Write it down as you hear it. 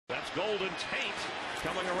Golden Tate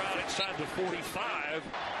coming around inside the 45.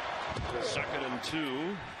 2nd and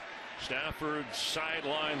 2. Stafford's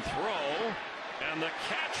sideline throw. And the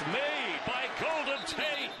catch made by Golden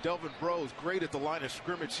Tate. Delvin Breaux's great at the line of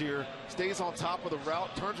scrimmage here. Stays on top of the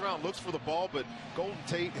route, turns around, looks for the ball, but Golden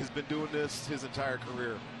Tate has been doing this his entire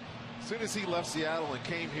career. As soon as he left Seattle and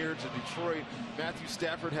came here to Detroit, Matthew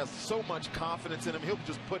Stafford has so much confidence in him. He'll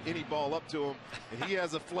just put any ball up to him, and he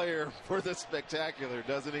has a flair for the spectacular,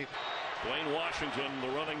 doesn't he? Dwayne Washington, the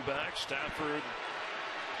running back. Stafford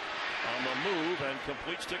on the move and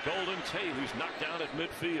completes to Golden Tate, who's knocked down at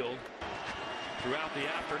midfield. Throughout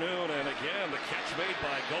the afternoon, and again the catch made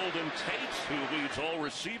by Golden Tate, who leads all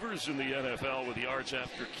receivers in the NFL with yards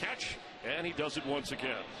after catch, and he does it once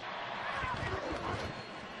again.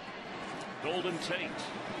 Golden Tate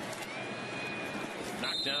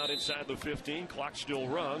knocked down inside the 15. Clock still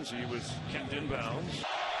runs. He was kept in bounds.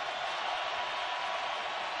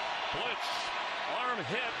 Blitz, arm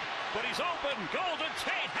hit, but he's open. Golden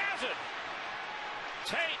Tate has it.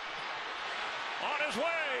 Tate on his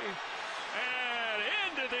way. And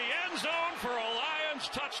into the end zone for a Lions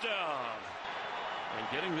touchdown. And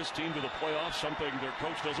getting this team to the playoffs, something their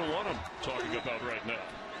coach doesn't want them talking about right now.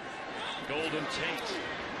 Golden Tate